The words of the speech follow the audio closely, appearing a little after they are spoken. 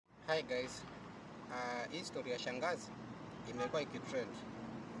Hi guys, hii story ya shangazi imekuwa ikitrend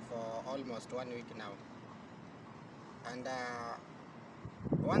for almost 1 week now, and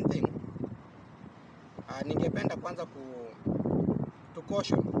one thing ningependa kwanza to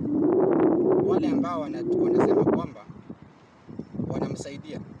caution wale ambao wanasema kwamba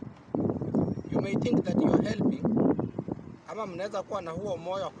wanamsaidia. You may think that you are helping, ama mnaweza kuwa na huo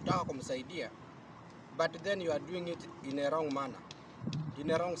moyo wa kutaka kumsaidia, but then you are doing it in a wrong manner,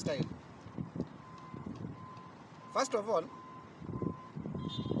 in a wrong style. First of all,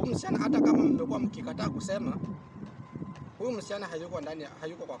 huyu msichana hata kama mmekuwa mkikataa kusema, huyu msichana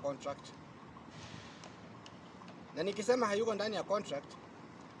hayuko kwa contract. Na nikisema hayuko ndani ya contract,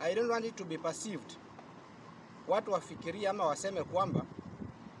 I don't want it to be perceived. Watu wafikirie ama waseme kwamba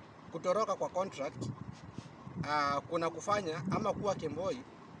kutoroka kwa contract kuna kufanya ama kuwa kemboi,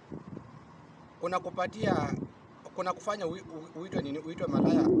 kuna kufanya uitwe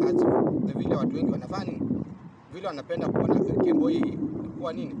malaya, as vile watu wengi wanafanya, vile wanapenda kuona kemboi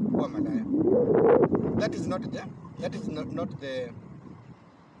kuwa nini, kuwa malaya. That is not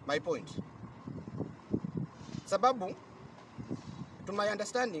my point. Sababu to my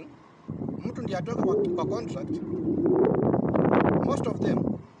understanding, mtu ndiye atoka kwa contract, most of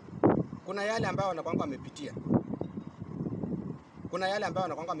them kuna yale ambayo wanakwanga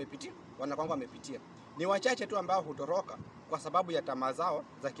wamepitia. Ni wachache tu ambao hutoroka kwa sababu ya tamaa zao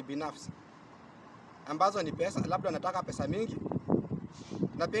za kibinafsi, ambazo ni pesa, labda wanataka pesa mingi,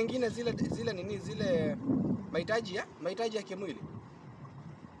 na pengine zile mahitaji ya kimwili.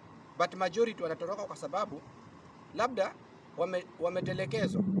 But majority wanatoroka kwa sababu labda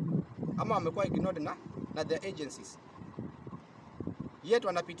wametelekezwa ama wamekuwa ignored na the agencies. Yet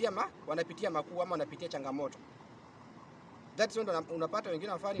wanapitia makuu ama wanapitia changamoto. That's when unapata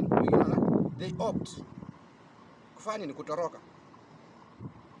wengine they opt kufanya ni kutoroka.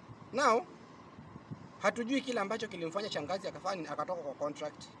 Now hatujui kile ambacho kilimfanya shangazi akatoka kwa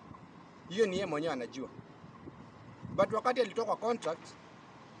contract. Hiyo ni yeye mwenyewe anajua. But wakati alitoka kwa contract,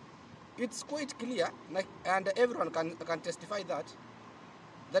 it's quite clear, and everyone can testify that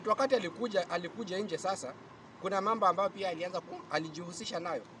wakati alikuja nje sasa, kuna mambo ambayo pia alijihusisha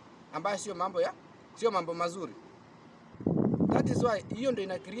nayo, ambayo sio mambo mazuri. That is why hiyo ndio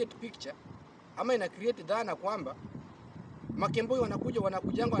ina create picture ama ina create dhana kwamba makemboi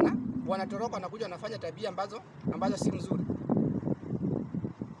wanatoroka, wanakuja wanafanya tabia ambazo si mzuri.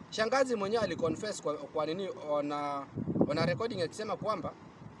 Shangazi mwenyewe aliconfess kwa nini ona recording akisema kwamba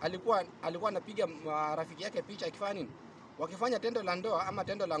alikuwa anapiga rafiki yake picha akifanya nini, wakifanya tendo la ndoa ama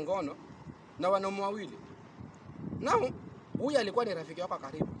tendo la ngono na wanaume wawili. Now huyu alikuwa ni rafiki wake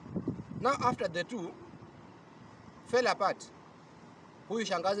karibu. Now after the two fell apart, huyu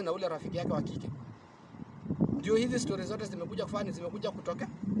shangazi na ule rafiki yake wa kike, ndio hizi stories zote zimekuja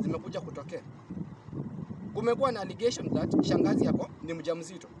kutokea. Kumekuwa na allegation that shangazi yako ni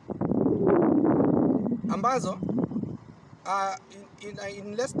mjamzito, ambazo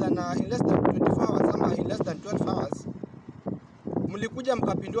in less than 24 hours ama in less than 12 hours mlikuja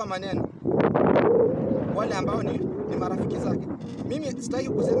mkapindua maneno wale ambao ni marafiki zake. Mimi sitaki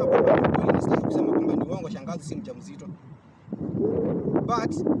kusema kwamba ni kweli, sitaki kusema kwamba ni uongo, shangazi si mjamzito.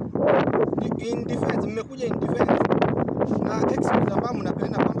 But in defense, mmekuja in defense na excuse ambao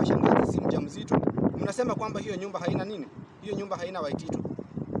mnapenda kwamba shangazi si mjamzito, mnasema kwamba hiyo nyumba haina nini? Hiyo nyumba haina waititu.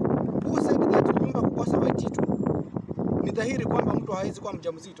 Who said that nyumba kukosa waititu ni dhahiri kwamba mtu hawezi kuwa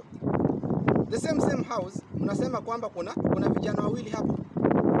mjamzito? The same house mnasema kwamba kuna vijana wawili hapo.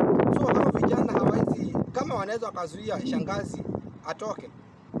 So hao vijana hawezi, kama wanaweza wakazuia shangazi atoke,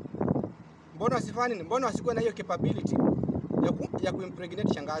 mbona wasikuwe na hiyo capability ya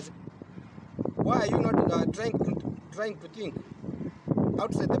kuimpregnate shangazi? Why are you not trying to think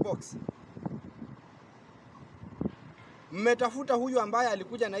outside the box? Mmetafuta huyu ambaye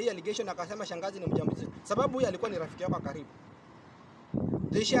alikuja na hii allegation akasema shangazi ni mjamzito, sababu huyu alikuwa ni rafiki yako karibu.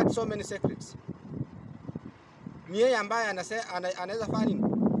 They shared so many secrets. Ni yeye ambaye anaweza fanya nini?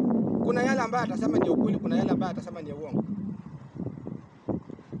 Kuna yale ambaye atasema ni ukweli, kuna yale ambaye atasema ni uongo.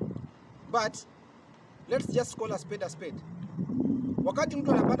 But let's just call a spade. Wakati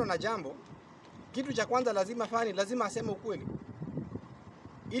mtu anapatwa na jambo, kitu cha kwanza lazima aseme ukweli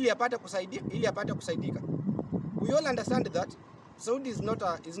ili apate kusaidika. We all understand that Saudi is not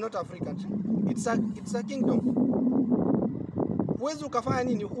a free country. It's a kingdom. Huwezi ukafanya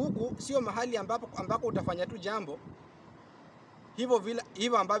nini huku, sio mahali ambako utafanya tu jambo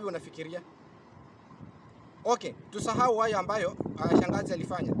hivyo ambavyo unafikiria. Okay, tusahau hayo ambayo shangazi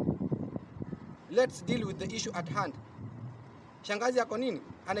alifanya. Let's deal with the issue at hand. Shangazi yako nini?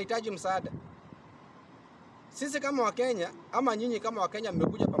 Anahitaji msaada. Sisi kama Wakenya ama nyinyi kama Wakenya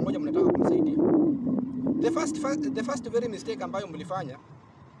mmekuja pamoja mnataka kumsaidia. The first very mistake ambayo mlifanya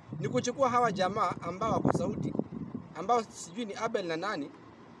ni kuchukua hawa jamaa ambao wako sauti, ambao sijui ni Abel na nani,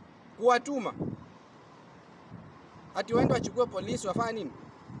 kuwatuma ati waende wachukue polisi wafanye nini?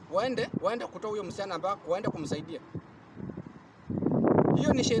 Waende kutoa huyo msichana ambao waende kumsaidia.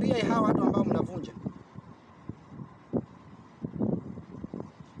 Hiyo ni sheria ya hawa watu ambao mnavunja.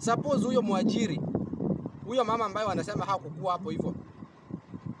 Suppose huyo mwajiri, huyo mama ambaye wanasema hakukua hapo hivyo,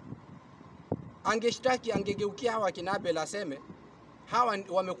 angeshtaki, angegeukia hawa kina Abel aseme hawa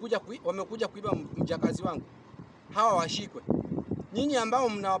wamekuja kuiba mjakazi wangu, hawa washikwe. Nyinyi ambao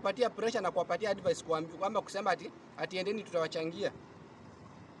mnawapatia pressure na kuwapatia advice kwamba kusema ati endeni tutawachangia,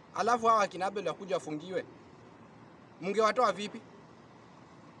 alafu hawa kina Abel wakuja wafungiwe, mngewatoa vipi?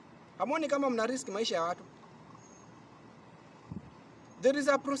 Hamoni kama mna risk maisha ya watu? There is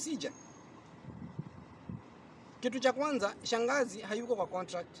a procedure. Kitu cha kwanza, shangazi hayuko kwa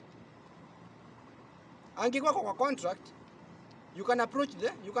contract. Angekuwa kwa contract, you can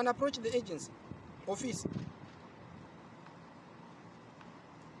approach the agency office.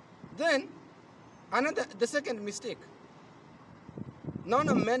 Then the second mistake,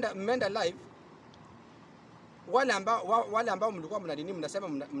 naona mmeenda live, wale ambao mlikuwa mnadini mnasema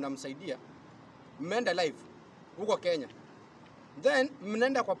mnamsaidia, mmeenda live huko Kenya, then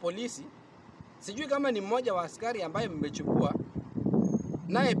mnaenda kwa polisi. Sijui kama ni mmoja wa askari ambaye mmechukua,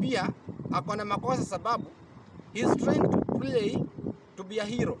 naye pia ako na makosa sababu he is trying to be a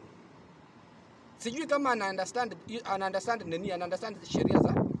hero. Sijui kama ana understand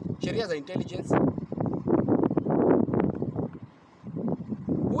sheria za intelligence.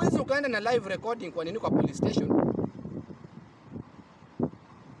 Huwezi ukaenda na live recording kwa nini kwa police station?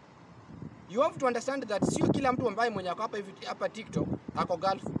 You have to understand that sio kila mtu ambaye mwenye ako hapa TikTok ako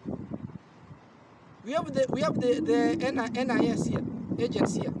Gulf. We have the NIS here,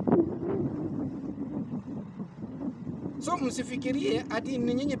 agents here. So msifikirie ati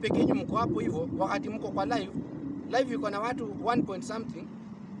ni nyinyi peke yenu mko hapo hivyo wakati mko kwa live iko na watu 1 point something.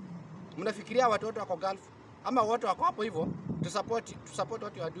 Mnafikiria watu wako Gulf ama watu wako hapo hivyo to support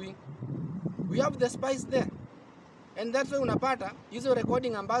what you are doing. We have the spies there. And that's why unapata hizo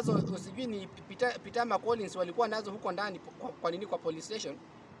recording ambazo usijui ni Peter Collins walikuwa nazo huko ndani kwa police station.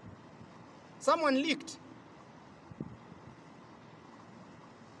 Someone leaked.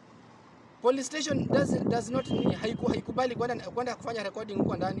 Police station does not haikubali kwenda kufanya recording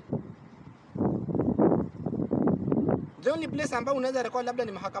huko ndani. The only place ambao unaweza record labda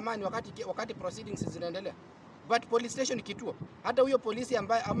ni mahakamani wakati proceedings zinaendelea. But police station kituo. Hata huyo polisi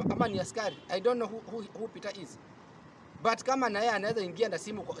ambaye ama ni askari, I don't know who Peter is. But kama na yeye anaweza ingia na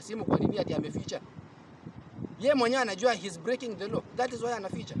simu kwa nini ati ameficha? Yeye mwenyewe anajua he's breaking the law. That is why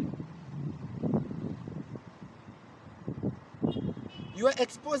anaficha. You are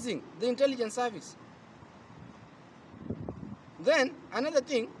exposing the intelligence service. Then another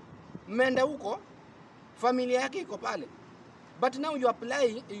thing, mmeenda huko, familia yake iko pale. But now you are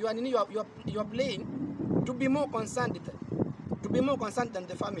playing to be more concerned than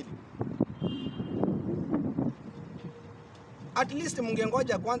the family. At least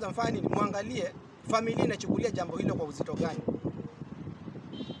mungengoja kwanza mfanye muangalie familia inachukulia jambo hilo kwa uzito gani.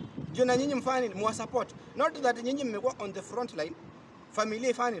 Jona nyinyi mfanye muwa support. Not that nyinyi mmekuwa on the front line.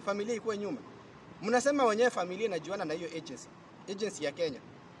 Familia ikuwe nyuma. Mnasema wenyewe familia inajuana na hiyo agency ya Kenya.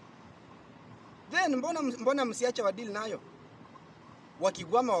 Then mbona msiache wa deal nayo?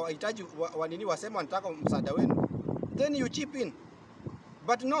 Wakigwama wahitaji nini wasema wanataka msaada wenu. Then you chip in.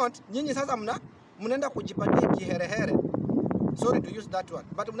 But not nyinyi sasa mnaenda kujipatia kiherehere. Sorry to use that word.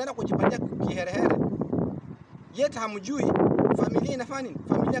 But mnaenda kujipatia kiherehere. Yet hamjui familia inafanya nini?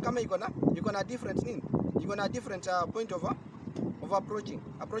 Familia kama iko na different nini? Iko na different point of approaching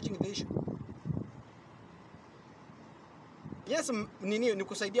the issue. Yes, ni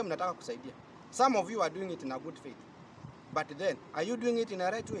kusaidia, mnataka kusaidia. Some of you are doing it in a good faith. But then, are you doing it in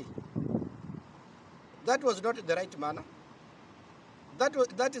a right way? That was not the right manner.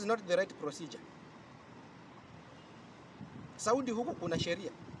 That is not the right procedure. Saudi huko kuna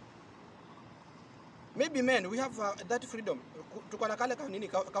sheria. Maybe men, we have that freedom. Tuko na kale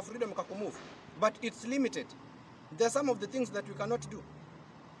ka freedom ka kumove. But it's limited. There are some of the things that we cannot do.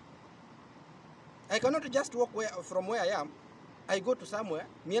 I cannot just walk from where I am. I go to somewhere,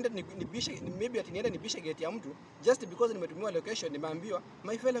 maybe nibishe gate ya mtu just because nimetumiwa location, nimeambiwa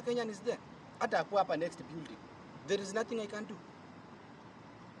my fellow Kenyan is there. Hata hapo hapa next building. There is nothing I can do.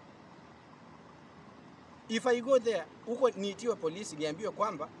 If I go there, huko niitiwe polisi niambiwe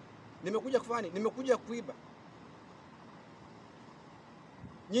kwamba nimekuja kuiba.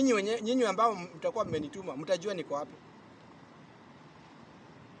 nyinyi ambao mtakuwa mmenituma mtajua niko wapi.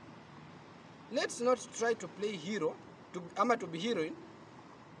 Let's not try to play hero to be heroine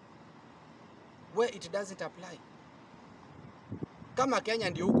where it doesn't apply. Kama Kenya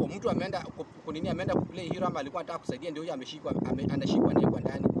ndio huko mtu ameenda kuplay hero ama alikuwa anataka kusaidia ndio huyo anashikwa ndiye kwa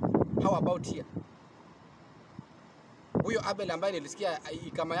ndani. How about here? Huyo Abel ambaye nilisikia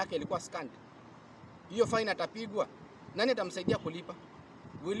kama yake ilikuwa scanned. Hiyo fine atapigwa. Nani atamsaidia kulipa?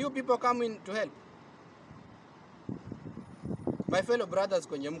 Will you people come in to help? My fellow brothers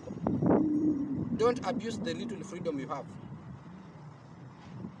kwenye mko, don't abuse the little freedom you have.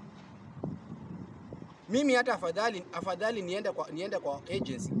 Mimi hata afadhali niende kwa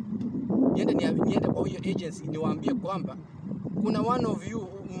agency. Niende kwa hiyo agency niwaambie kwamba kuna one of you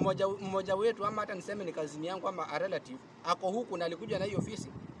mmoja wetu ama hata niseme ni kazini yangu ama a relative ako huku na alikuja na hiyo ofisi.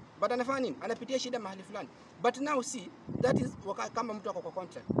 But anafanya nini? Anapitia shida mahali fulani. But now see, that is kama mtu ako kwa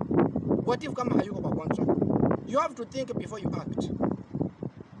contract. What if kama hayuko kwa contract? You have to think before you act.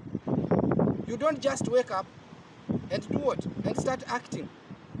 You don't just wake up and do what? And start acting.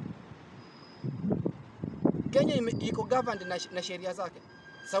 Kenya iko governed na sheria zake.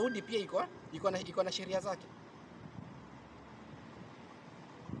 Saudi pia iko na sheria zake.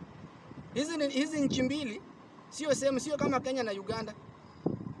 Hizi nchi mbili sio kama Kenya na Uganda.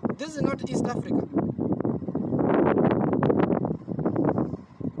 This is not East Africa.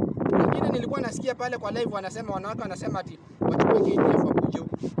 Wengine nilikuwa nasikia pale kwa live wanawake wanasema ati wachukue KDF wakuje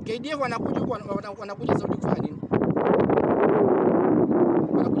huku. KDF wanakuja huku wanakuja Saudi kufanya nini?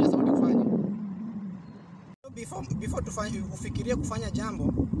 Wanakuja Saudi kufanya nini? Before ufikirie kufanya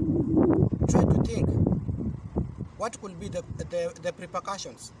jambo, try to think what could be the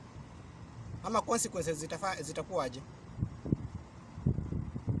repercussions. Ama consequences zitakuwaje?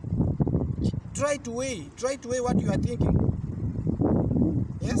 Try to weigh what you are thinking.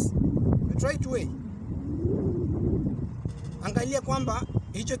 Yes? Try to weigh. Angalia kwamba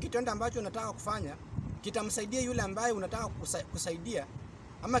hicho kitendo ambacho unataka kufanya kitamsaidia yule ambaye unataka kusaidia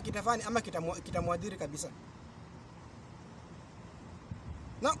ama kitafanya ama kitamwadhiri kabisa.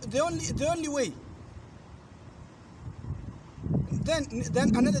 Now the only way.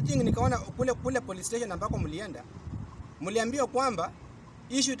 Then another thing nikaona kule police station ambako mliambiwa kwamba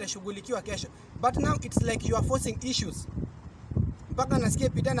issue itashughulikiwa kesho. But now it's like you are forcing issues. Mpaka nasikia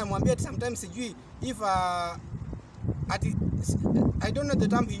Peter namwambia sometimes sijui if I don't know the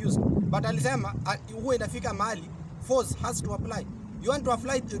term he used, but alisema huwa inafika mahali force has to apply. You want to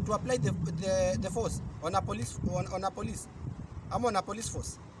apply the force on a police I'm on a police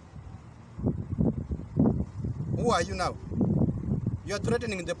force. Who are you now? You are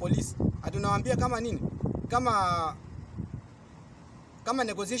threatening the police. Atunawaambia kama nini? Kama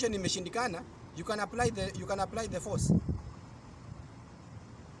negotiation imeshindikana, you can apply the force.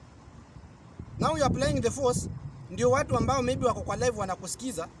 Now you are applying the force, ndio watu ambao maybe wako kwa live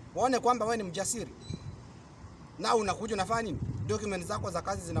wanakusikiza, waone kwamba wewe ni mjasiri. Na unakuja unafanya nini? Documents zako za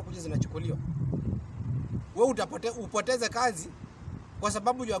kazi zinakuja zinachukuliwa. Wewe upoteze kazi kwa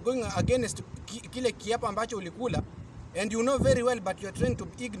sababu you are going against kile kiapo ambacho ulikula, and you know very well but you are trying to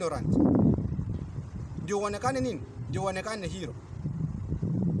be ignorant. Ndio uonekane nini? Ndio uonekane hero.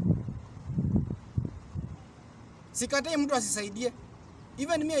 Sikatai mtu asisaidie.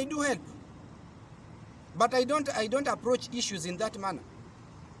 Even me I do help. But I don't approach issues in that manner.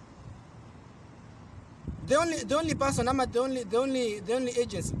 The only person ama the only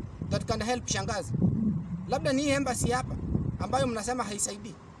agency that can help shangazi labda ni embassy hapa ambayo mnasema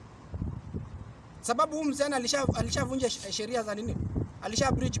haisaidii. Sababu huyu mzee alishavunja sheria za nini?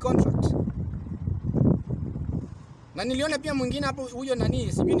 Alisha breach contract. Na niliona pia mwingine hapo huyo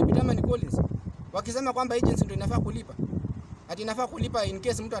nani sijui ni Peter ni Collins wakisema kwamba agency ndio inafaa kulipa. Ati inafaa kulipa in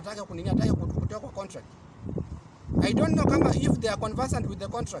case mtu ataka kutoka kwa contract. I don't know kama if they are conversant with the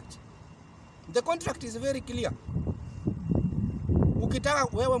contract. The contract is very clear. Ukitaka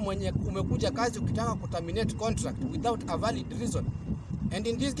wewe mwenye umekuja kazi ukitaka kuterminate contract without a valid reason, and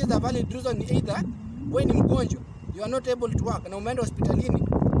in this case a valid reason ni either wewe ni mgonjwa, you are not able to work, na umeenda hospitalini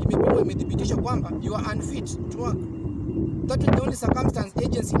imedhibitisha kwamba you are unfit to work. That is the only circumstance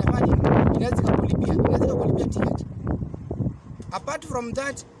agency inaweza kulipia ticket. Apart from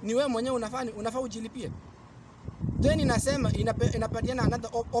that ni wewe mwenyewe unafaa ujilipie. Then inasema inapatiana another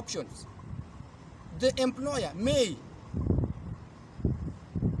options. The employer may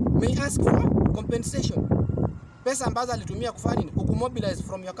ask for compensation. Pesa ambazo alitumia kufanya nini? Kukumobilize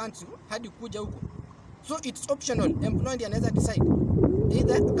from your country hadi kuja huko. So it's optional. Employer ndiye anaweza decide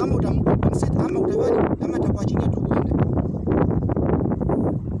either kama utamcompensate ama utafanya ama atakuachilia tu uende.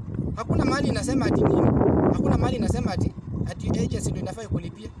 Hakuna mali inasema ati nini? Hakuna mali inasema ati ati agency ndio inafaa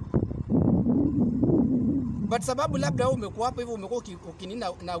kulipia. But sababu labda wewe umekuwa hapo hivyo, umekuwa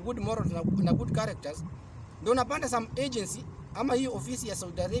ukinina na good morals na good characters, ndio unapanda some agency ama hii ofisi ya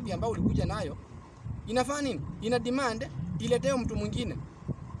Saudi Arabia ambayo ulikuja nayo inafanya nini? Ina demand ileteo mtu mwingine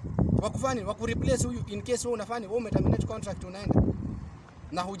wakufanya wa kureplace huyu in case wewe unafanya wewe umeterminate contract unaenda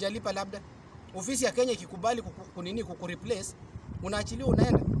na hujalipa. Labda ofisi ya Kenya ikikubali kukureplace, unaachiliwa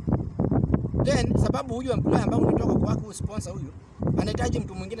unaenda. Then sababu huyu employer ambao unatoka kwako sponsor huyu anahitaji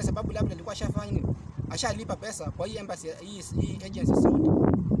mtu mwingine, sababu labda alikuwa ashafanya nini, ashalipa pesa kwa hii embassy hii agency Saudi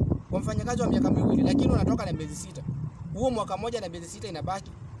kwa mfanyakazi wa miaka 2, lakini unatoka na miezi 6. Huo mwaka mmoja na miezi 6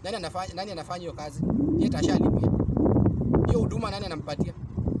 inabaki, nani anafanya hiyo kazi? Yeye ashalipia hiyo huduma, nani anampatia?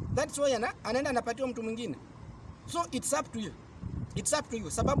 That's why anaenda anapatiwa mtu mwingine. So it's up to you. It's up to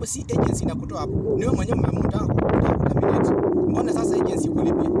you. Sababu si agency inakutoa hapo. Ni wewe mwenyewe umeamua kuterminate. Mbona sasa agency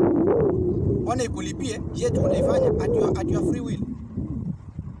ikulipie? Mbona ikulipie yetu unaifanya at your free will?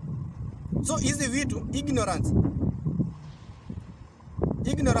 So hizi vitu ignorance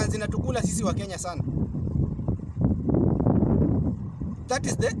inatukula sisi wa Kenya sana. That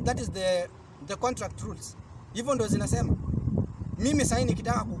is the contract rules. Hivyo ndio zinasema. Mimi sasa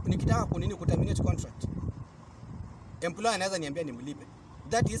nikitaka kuterminate contract, employer anaweza niambia nimlipe.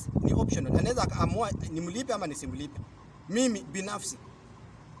 That is ni optional. Anaweza amua nimlipe ama nisimlipe. Mimi binafsi,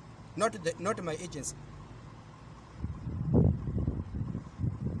 not my agency.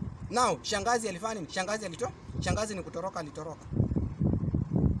 Now shangazi alifanya nini? Shangazi ni kutoroka, alitoroka.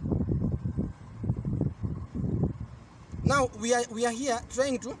 Now we are here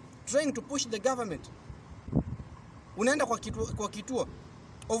trying to push the government. Unaenda kwa kituo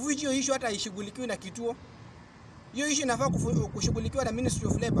of which hiyo issue hata haishughulikiwi na kituo. Hiyo issue inafaa kushughulikiwa na Ministry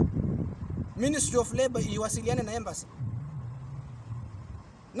of Labor. Ministry of Labor iwasiliane na embassy.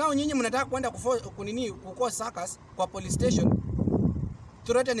 Now nyinyi mnataka kwenda kukosa sakas kwa police station,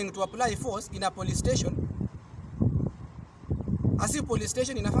 threatening to apply force in a police station. Asi police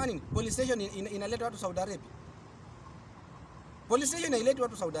station inafanya nini? Police station inaleta watu Saudi Arabia. Police station inaileta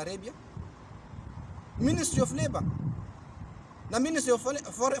watu Saudi Arabia. Ministry of Labor na Ministry of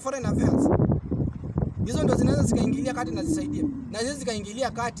Foreign Affairs, hizo ndo zinaweza zikaingilia kati na zisaidia. Na hizo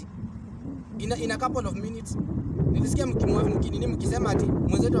zikaingilia kati in a couple of minutes. Nilisikia mkisema ati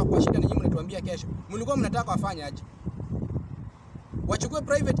mwenzetu wa kwa shida na nyinyi mnatuambia kesho. Mlikuwa mnataka wafanye aje? Wachukue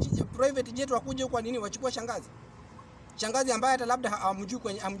private jet wakuje kwa nini? Wachukue shangazi ambaye hata labda hamjui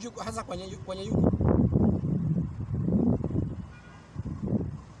hasa kwenye yuko.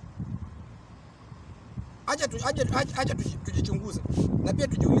 Acha tujichunguze na pia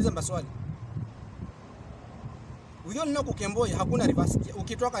tujiulize maswali. Wewe ndio kukemboi, hakuna reverse.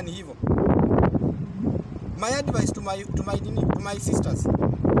 Ukitoka ni hivyo. My advice to my sisters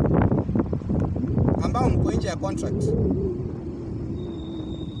ambao mko nje ya contract.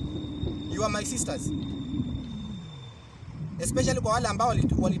 You are my sisters. Especially kwa wale ambao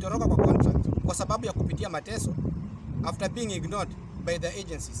walitoroka kwa contract kwa sababu ya kupitia mateso after being ignored by the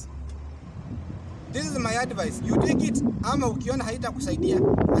agencies. This is my advice. You take it, ama ukiona haitakusaidia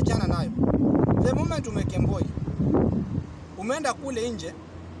achana nayo. The moment umekemboi, umeenda kule nje,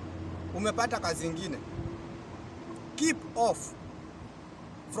 umepata kazi nyingine, keep off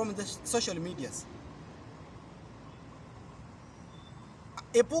from the social medias.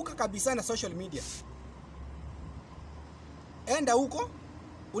 Epuka kabisa na social media. Enda huko,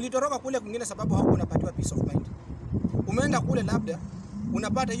 ulitoroka kule kwingine sababu hauko unapatiwa peace of mind. Umeenda kule labda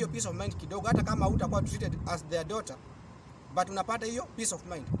unapata hiyo peace of mind kidogo, hata kama hutakuwa treated as their daughter, but unapata hiyo peace of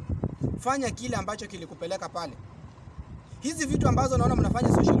mind. Fanya kile ambacho kilikupeleka pale. Hizi vitu ambazo naona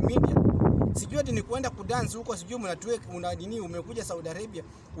mnafanya social media, sijui ati ni kuenda kudance huko, sijui mnatwek umekuja Saudi Arabia,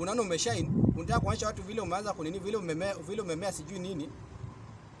 unaona umeshine, unataka kuonyesha watu vile umeanza kunini, vile umemea sijui nini.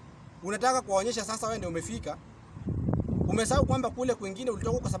 Unataka kuwaonyesha sasa wewe ndio umefika. Umesahau kwamba kule kwingine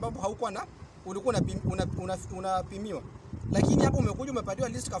ulitoka kwa sababu haukuwa na ulikuwa unapimiwa. Lakini hapo umekuja umepatiwa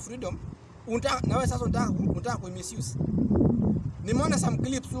list ka freedom, na wewe sasa unataka kumisuse. Nimeona some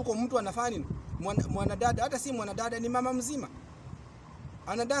clips huko mtu anafanya nini? Mwanadada, hata si mwanadada, ni mama mzima.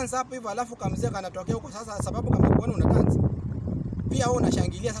 Ana dance hapo hivyo, alafu kamzee kanatokea huko sasa sababu kamekuona una dance. Pia wewe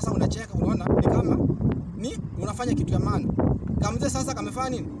unashangilia sasa, unacheka, unaona ni kama unafanya kitu ya maana. Kamzee sasa kamefanya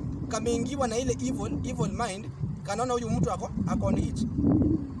nini? Kameingiwa na ile evil mind, kanaona huyu mtu ako on it.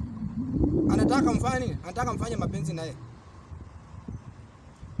 Anataka mfanye nini? Anataka mfanye mapenzi na yeye.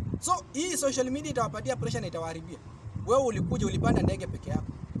 So hii social media itawapatia pressure na itawaharibia. Wewe ulikuja ulipanda ndege peke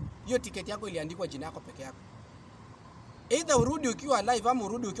yako. Hiyo tiketi yako iliandikwa jina yako peke yako. Either urudi ukiwa alive ama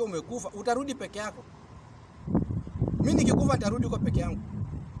urudi ukiwa umekufa, utarudi peke yako. Mimi nikikufa nitarudi huko peke yangu.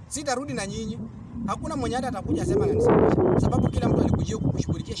 Sitarudi na nyinyi. hakuna mwenye hata atakuja sema ananisaidia, sababu kila mtu alikujia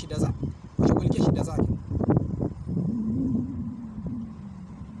kushughulikia shida zake.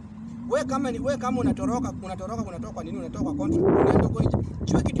 Wewe kama unatoroka kwa nini unatoka kwa contract? Unaenda kwa nje.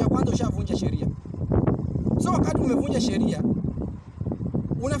 Jua kitu ya kwanza ushavunja sheria. So wakati umevunja sheria,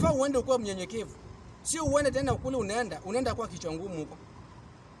 unafaa uende ukiwa mnyenyekevu. Sio uende tena ukule unaenda kwa kichwa ngumu huko.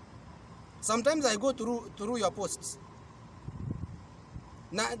 Sometimes I go through your posts.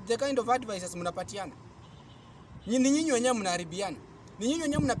 Na the kind of advices mnapatiana. Nyinyi wenyewe mnaharibiana. Ni nyinyi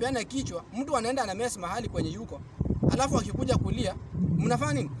wenyewe mnapeana kichwa, mtu anaenda na mess mahali kwenye yuko. Alafu akikuja kulia,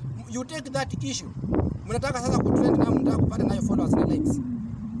 mnafanya nini? You take that issue. Mnataka sasa kutrend na mnataka kupata nayo followers na likes.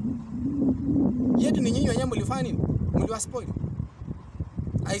 Yetu ni nyinyi wenyewe mlifanya nini? Mliwaspoil.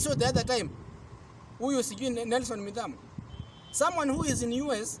 I saw the other time. Huyu sijui Nelson Midhamu. Someone who is in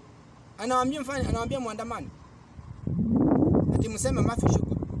US anawaambia muandamani. Ati mseme Mafi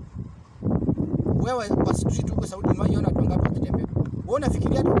Shuku. Wewe kwa street huko Saudi unaiona watu wangapi wakitembea. Wewe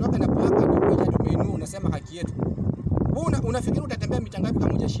unafikiria tutoka na plaka tukuja tumeinua unasema haki yetu. Wewe unafikiria utatembea mita ngapi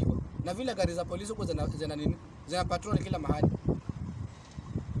kama hujashikwa? Na vile gari za polisi huko zina patrol kila mahali.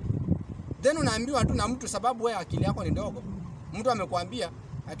 Then unaambiwa tu na mtu sababu wewe akili yako ni ndogo. Mtu amekwambia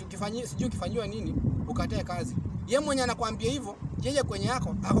sijui ukifanywa nini ukatae kazi. Yeye mwenye anakuambia hivyo, yeye kwenye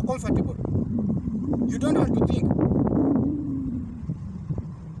yako ako comfortable. You don't have to think.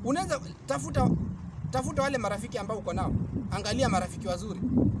 Unaweza tafuta wale marafiki ambao uko nao. Angalia marafiki wazuri.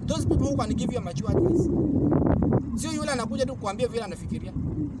 Those people who can give you mature advice. Sio yule anakuja tu kukuambia vile anafikiria.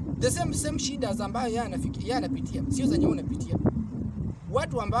 The same shida ambayo yeye anapitia, sio zenye unapitia.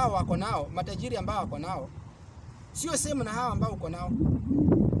 Watu ambao wako nao, matajiri ambao wako nao, sio same na hao ambao uko nao.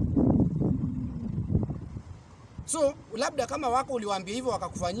 So, labda kama wako uliwaambia hivyo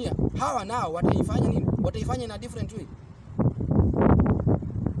wakakufanyia, hawa nao wataifanya nini? Wataifanya in a different way.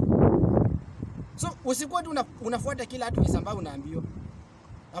 So, usikuwa tu unafuata kila advice ambayo unaambiwa.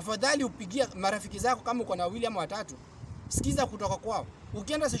 Afadhali upigie marafiki zako kama uko na wawili ama watatu. Sikiza kutoka kwao.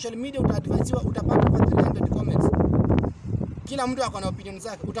 Ukienda social media utaadvisiwa, utapata 300 comments. Kila mtu ako na opinion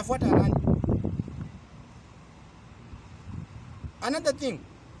zake. Utafuata nani? Another thing.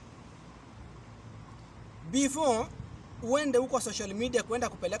 Before uende huko social media kuenda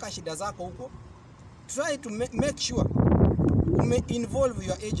kupeleka shida zako huko, try to make sure involve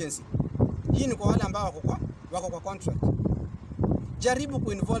your agency. Hii ni kwa wale ambao wako kwa contract. Jaribu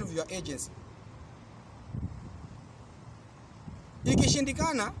kuinvolve your agency.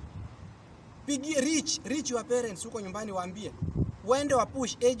 Ikishindikana, pigie reach your parents huko nyumbani waambie. Waende wa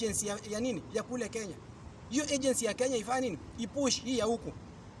push agency ya nini? Ya kule Kenya. Hiyo agency ya Kenya ifanye nini? Ipush hii ya huko.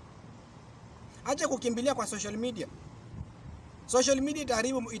 Acha kukimbilia kwa social media. Social media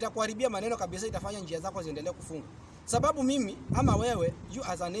itakuharibia maneno kabisa, itafanya njia zako ziendelee kufunga. Sababu mimi ama wewe, you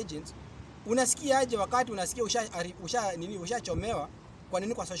as an agent, unasikia aje wakati unasikia ushachomewa kwa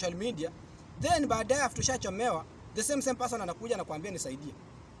nini kwa social media, then baadaye after ushachomewa the same person anakuja na kuambia nisaidie.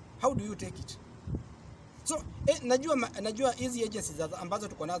 How do you take it? So najua hizi agencies ambazo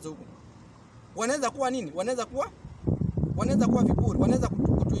tuko nazo huko wanaweza kuwa nini? Wanaweza kuwa viburi, wanaweza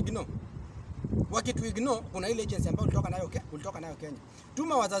kutuignore. Wakituignore, kuna ile agency ambayo ulitoka nayo Kenya.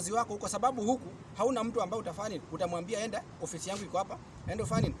 Tuma wazazi wako huko, sababu huku hauna mtu ambaye utafanya, utamwambia enda ofisi yangu iko hapa, enda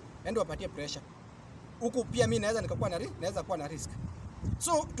ufanye, enda upatie pressure. Huku pia mimi naweza kuwa na risk.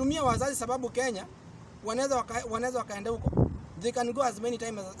 So tumia wazazi, sababu Kenya wanaweza wakaenda huko. They can go as many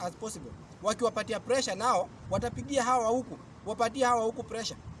times as possible. Wakiwapatia pressure nao watapigia hawa huku, wapatie hawa huku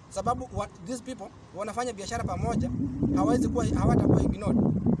pressure. Sababu these people wanafanya biashara pamoja, hawatakuwa ignored.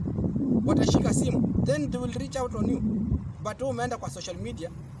 Watashika simu, then they will reach out on you. But umeenda kwa social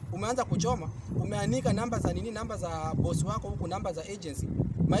media, umeanza kuchoma, umeanika namba za boss wako huku, namba za agency.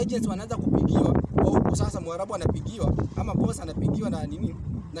 Ma agents wanaanza kupigiwa kwa huku, sasa Mwarabu anapigiwa ama boss anapigiwa na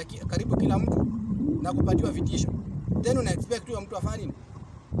karibu kila mtu na kupatiwa vitisho. Then una expect huyo mtu afanye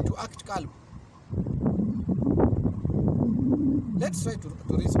to act calm. Let's try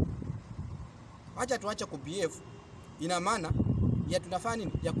to reason. Acha tuache kubehave ina maana ya tunafanya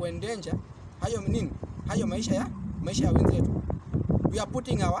ya kuendanger hayo maisha ya wenzetu. We are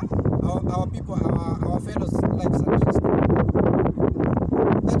putting our people, our fellows lives at risk.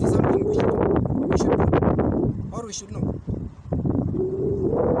 That is something we should know, or we should know.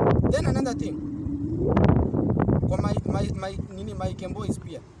 Then another thing, kwa my Kemboys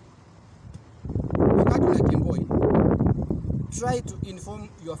pia, wakati na Kemboi, try to inform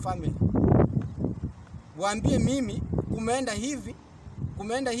your family. Waambie mimi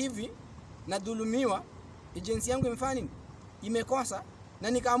kumeenda hivi na dhulumiwa, agency yangu imefanya imekosa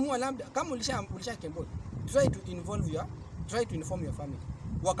na nikaamua labda kama ulisha Kemboi, try to inform your family.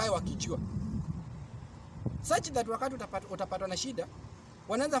 Wakae wakijua. such that wakati utapatwa na shida,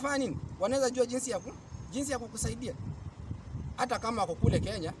 wanaweza fanya nini? Wanaweza jua jinsi ya kukusaidia. Hata kama wako kule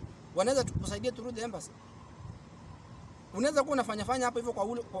Kenya, wanaweza kukusaidia through the embassy. Unaweza kuwa unafanya hapa hivyo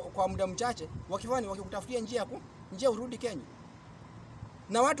kwa muda mchache, wakikutafutia njia urudi Kenya.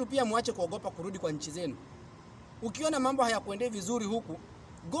 Na watu pia muache kuogopa kurudi kwa nchi zenu. Ukiona mambo hayakuendei vizuri huku,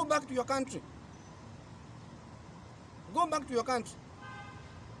 go back to your country. Go back to your country.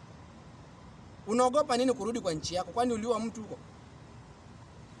 Unaogopa nini kurudi kwa nchi yako? Kwani uliua mtu huko?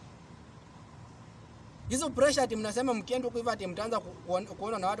 Hizo pressure ati mnasema mkienda huko hivyo ati mtaanza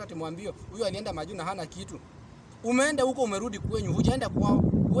kuona na watu ati mwambie huyu alienda majuu na hana kitu. Umeenda huko umerudi kwenyu, hujaenda kwao,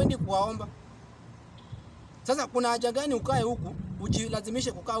 uendi kuwaomba. Sasa kuna haja gani ukae huku,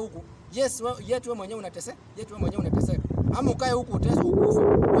 ujilazimishe kukaa huku? Yes, wewe mwenyewe unateseka. Ama ukae huku uteswe ukufe.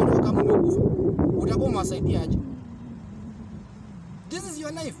 Wewe kama umekufa, utakuwa umewasaidia aje? This is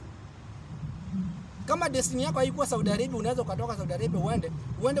your life. Kama destiny yako haikuwa Saudi Arabia, unaweza kutoka Saudi Arabia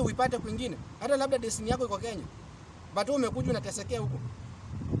uende uipate kwingine. Hata labda destiny yako iko Kenya. But wewe umekuja unatesekea huko.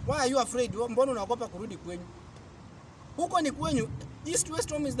 Why are you afraid? Mbona unaogopa kurudi kwenyu? Huko ni kwenyu. East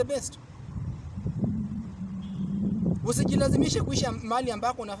West home is the best. Usijilazimishe kuishi mahali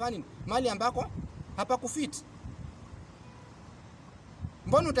ambako unafanya nini? Mahali ambako hapa kufit.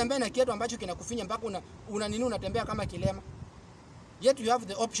 Mbona utembea na kiatu ambacho kinakufinya mpaka unatembea kama kilema? Yet you have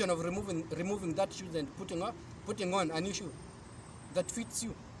the option of removing that shoes and putting on a new shoe that fits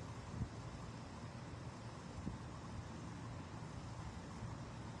you.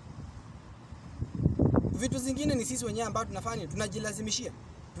 Vitu zingine ni sisi wenyewe ambao tunafanya,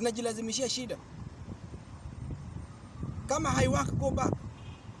 tunajilazimishia shida. Kama haiwork, go back.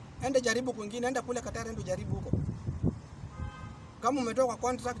 Enda jaribu kwingine, enda kule Qatar, enda jaribu huko. Kama umetoka kwa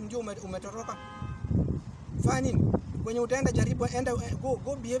contract ndio umetoroka, fanya nini? Kwenye utaenda jaribu, enda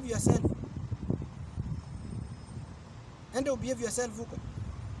go behave yourself. Enda behave yourself huko.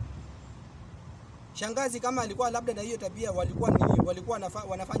 Shangazi kama alikuwa labda na hiyo tabia, walikuwa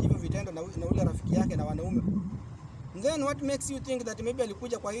wanafanya hivyo vitendo na ule rafiki yake na wanaume. Then what makes you think that maybe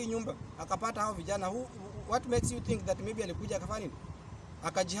alikuja kwa hii nyumba akapata hao vijana? What makes you think that maybe alikuja akafanya nini?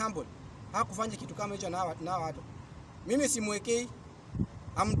 Akajihumble. Hakufanya kitu kama hicho na watu. Mimi simwekei.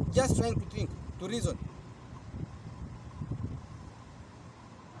 I'm just trying to think, to reason.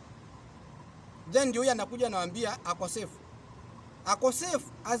 Then ndio yeye anakuja anawaambia ako safe. Ako safe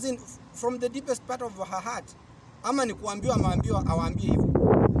as in from the deepest part of her heart. Ama ni kuambiwa awaambie hivyo.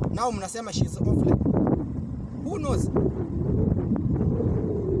 Nao mnasema she's offline. Who knows?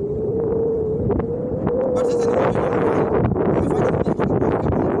 But sasa ni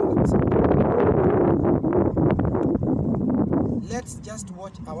let's just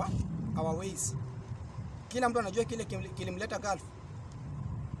watch our ways. Kila mtu anajua kile kilimleta Gulf.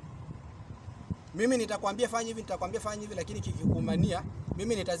 Mimi nitakwambia fanya hivi, lakini kikikumania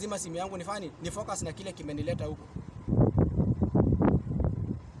mimi nitazima simu yangu ni focus na kile kimenileta huko.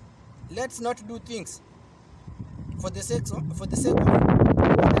 Let's not do things for the sake of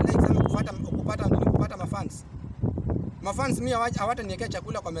kupata mafans. Mafans mimi hawataniwekea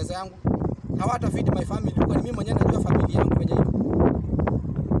chakula kwa meza yangu. Hawata feed my family. Kwa mimi mwenyewe najua familia yangu venye iko.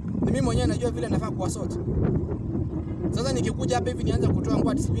 Ni mimi mwenyewe najua vile nafaa kuwasort. Sasa nikikuja hapa hivi nianza kutoa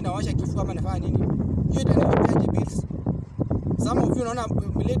nguo ati sipi na washa kifua ama nafanya nini? Hiyo itanipaje bills? Some of you naona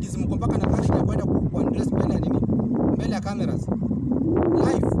ladies mko mpaka na courage ya kwenda kuandress mbele ya cameras.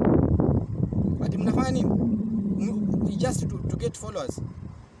 Live. Ati mnafanya nini? Just to get followers.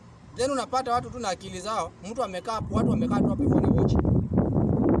 Then unapata watu tu na akili zao, watu wamekaa tu hapo hivyo na watch.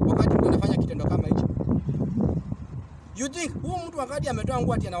 Wakati mtu anafanya kitendo kama hicho. You think huyu mtu wakati ametoa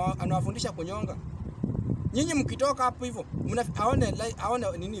nguo ati anawafundisha kunyonga? Nyinyi mkitoka hapo hivyo,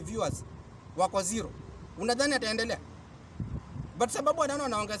 aone nini viewers wako zero. Unadhani ataendelea? But sababu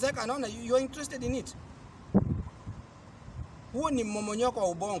anaongezeka, anaona you are interested in it. Huo ni mmomonyoko wa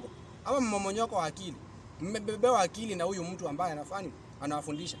ubongo ama mmomonyoko wa akili. Mmebebewa akili na huyu mtu ambaye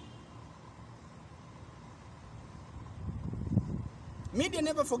anawafundisha. Media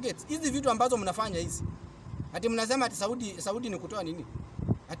never forgets. Hizi vitu ambazo mnafanya hizi. Ati mnasema ati Saudi ni kutoa nini?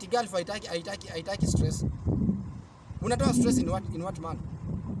 Ati Gulf haitaki stress. Unatoa stress in what manner?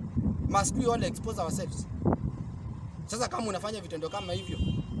 Must we all expose ourselves? Sasa kama unafanya vitendo kama hivyo,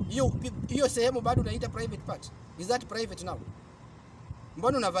 hiyo sehemu bado unaita private part. Is that private now?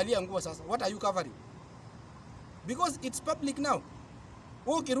 Mbona unavalia nguo sasa? What are you covering? Because it's public now.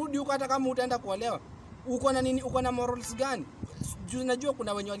 Wewe ukirudi huko hata kama utaenda kuolewa, uko na nini? Uko na morals gani? Unajua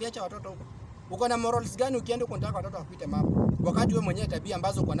kuna wenye waliacha watoto huko. Uko na morals gani ukienda kuondaka watoto wapite mambo? Wakati wewe mwenyewe tabia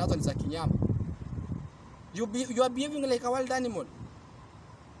ambazo uko nazo ni za kinyama. You are behaving like a wild animal.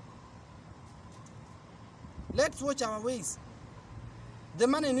 Let's watch our ways. The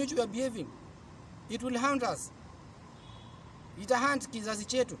manner in which we are behaving, it will haunt us. Itahaunt kizazi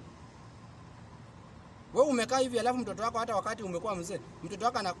chetu. Wewe umekaa hivi alafu mtoto wako hata wakati umekuwa mzee, mtoto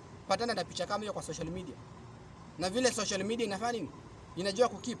wako anapatana na picha kama hiyo kwa social media. Na vile social media inafanya nini? Inajua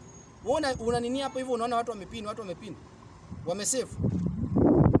kukeep. Wewe una nini hapo hivyo, unaona watu wamepin. Wamesave.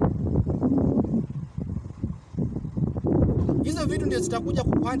 Hizo vitu ndio zitakuja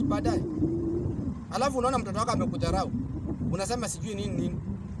kukuhunt baadaye. Alafu unaona mtoto wako amekudharau. Unasema sijui nini.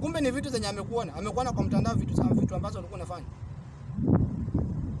 Kumbe ni vitu zenye amekuona kwa mtandao, vitu ambazo ulikuwa unafanya.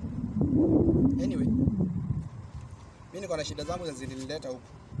 Anyway, mimi niko na shida zangu zilizonileta huko.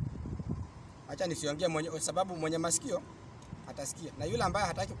 Acha nisiongee sababu mwenye masikio atasikia. Na yule ambaye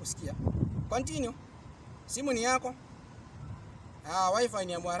hataki kusikia, continue. Simu ni yako. Wifi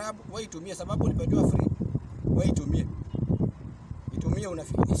ni ya Mwarabu, wewe itumie sababu ulipatiwa free. Wewe itumie. Itumie,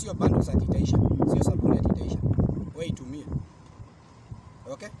 unafikiri sio bando za titaisha, sio sabuni ya titaisha. Wewe itumie.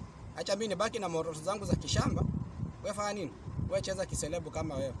 Okay? Acha mimi nibaki na moto zangu za kishamba. Wewe fanya nini? Wewe cheza kiselebu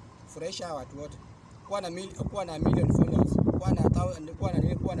kama wewe. Furahisha watu wote. Kuwa na million followers. Kuwa na 1000,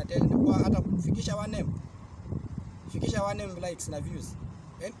 kuwa na 10, kuwa hata kufikisha 1M. Fikisha 1M likes na views.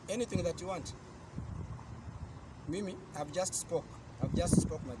 Anything that you want. Mimi I've just spoke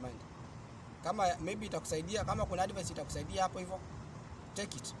my mind. Kama maybe itakusaidia, kama kuna advice itakusaidia hapo hivyo,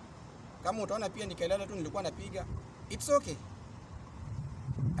 take it. Kama utaona pia ni kelele tu nilikuwa napiga, it's okay.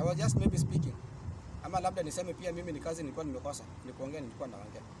 I was just maybe speaking. Ama labda niseme pia mimi ni kazi nilikuwa nimekosa, nilikuwa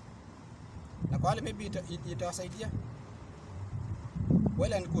naongea. Na kwa wale maybe itawasaidia,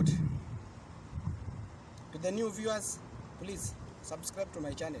 well and good. To the new viewers, please subscribe to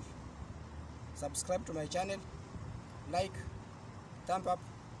my channel. Like, thumb up.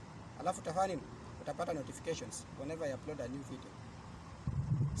 Alafu tafani utapata notifications whenever I upload a new video.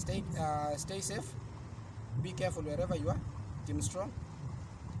 Stay safe. Be careful wherever you are. Team strong.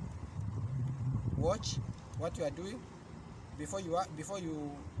 Watch what you are doing before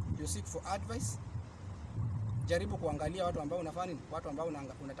you seek for advice. Jaribu kuangalia watu ambao unafanya, watu ambao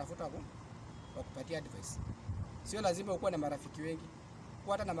unatafuta kukupatia advice. Sio lazima ukuwe na marafiki wengi.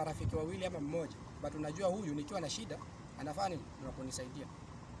 Kuwa hata na marafiki wawili ama mmoja, but unajua huyu nikiwa na shida anafanya kunisaidia.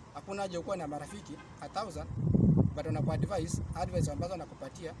 Hakuna haja ukuwe na marafiki 1000 but unakuwa advice ambazo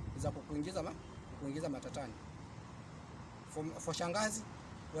anakupatia za kukuingiza matatani. For shangazi,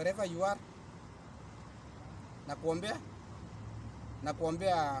 wherever you are, na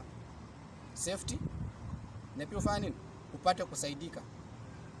kuombea safety na pia ufanye upate kusaidika.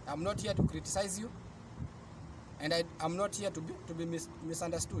 I'm not here to criticize you, and I'm not here to be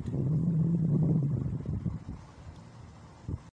misunderstood.